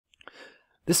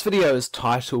This video is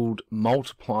titled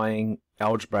Multiplying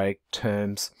Algebraic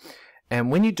Terms, and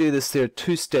when you do this there are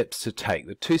two steps to take.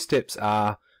 The two steps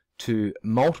are to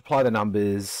multiply the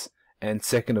numbers and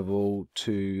second of all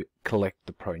to collect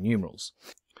the pronumerals.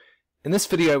 In this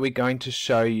video we're going to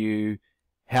show you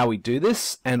how we do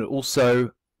this and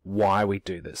also why we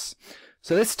do this.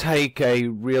 So let's take a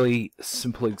really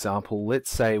simple example.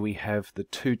 Let's say we have the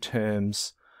two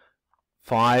terms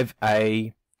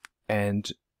 5a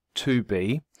and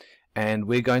 2b, and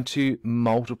we're going to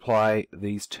multiply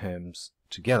these terms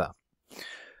together.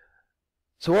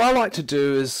 So what I like to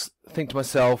do is think to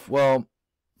myself, well,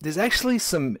 there's actually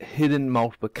some hidden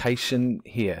multiplication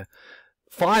here.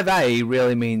 5a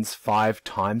really means 5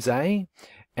 times a,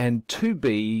 and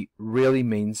 2b really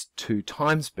means 2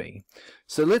 times b.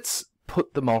 So let's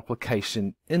put the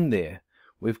multiplication in there.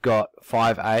 We've got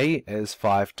 5a as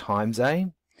 5 times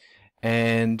a,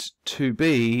 and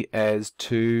 2b as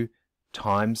 2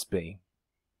 times b.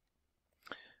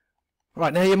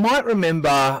 Right, now you might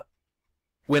remember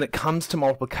when it comes to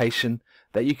multiplication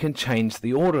that you can change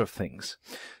the order of things.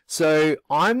 So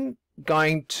I'm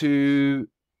going to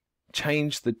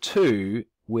change the 2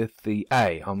 with the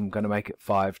a. I'm going to make it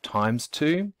 5 times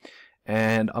 2,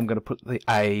 and I'm going to put the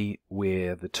a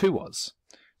where the 2 was.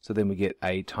 So then we get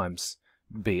a times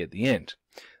b at the end.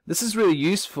 This is really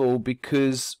useful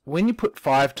because when you put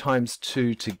 5 times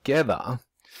 2 together,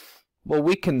 well,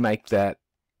 we can make that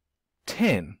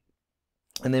 10.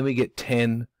 And then we get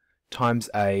 10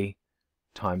 times a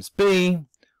times b,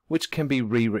 which can be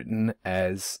rewritten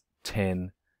as 10ab.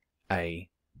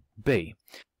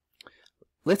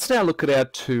 Let's now look at our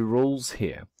two rules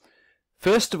here.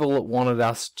 First of all, it wanted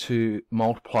us to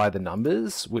multiply the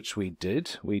numbers, which we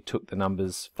did. We took the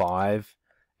numbers 5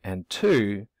 and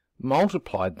 2,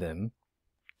 multiplied them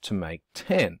to make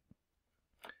 10.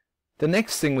 The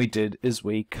next thing we did is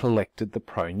we collected the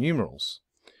pronumerals.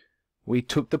 We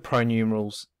took the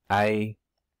pronumerals a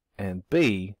and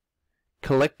b,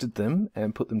 collected them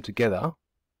and put them together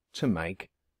to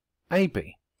make ab.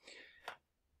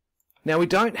 Now we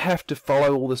don't have to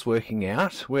follow all this working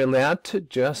out. We're allowed to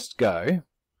just go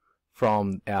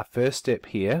from our first step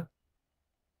here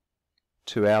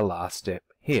to our last step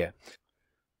here.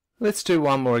 Let's do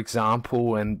one more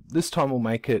example, and this time we'll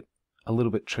make it a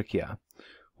little bit trickier.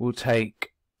 We'll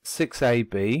take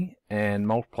 6ab and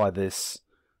multiply this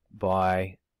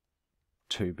by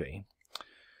 2b.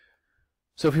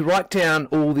 So if we write down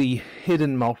all the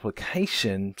hidden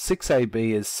multiplication, 6ab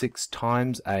is 6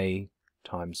 times a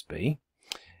times b,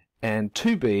 and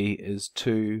 2b is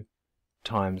 2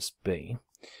 times b.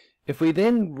 If we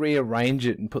then rearrange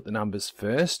it and put the numbers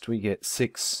first, we get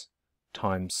 6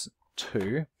 times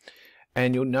 2,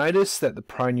 and you'll notice that the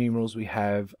pronumerals we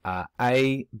have are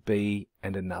a, b,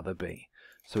 and another b.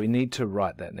 So we need to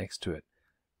write that next to it.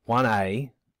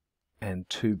 1a and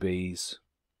 2 b's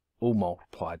all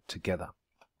multiplied together.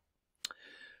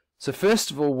 So first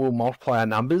of all, we'll multiply our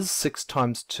numbers. 6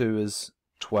 times 2 is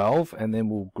 12, and then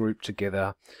we'll group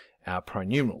together our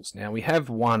pronumerals. Now we have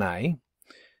 1a,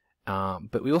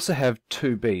 but we also have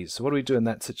 2b's. So what do we do in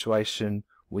that situation?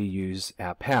 We use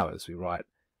our powers. We write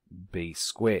b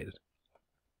squared.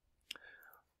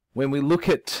 When we look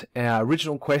at our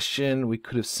original question, we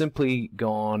could have simply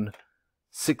gone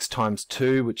 6 times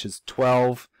 2, which is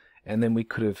 12, and then we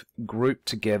could have grouped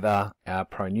together our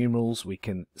pronumerals. We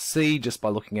can see just by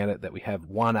looking at it that we have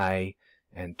 1a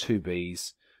and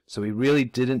 2b's. So we really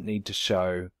didn't need to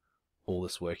show all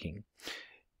this working.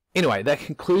 Anyway, that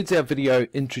concludes our video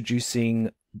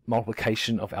introducing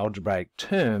multiplication of algebraic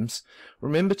terms.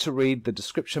 Remember to read the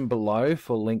description below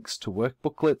for links to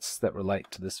workbooklets that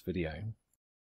relate to this video.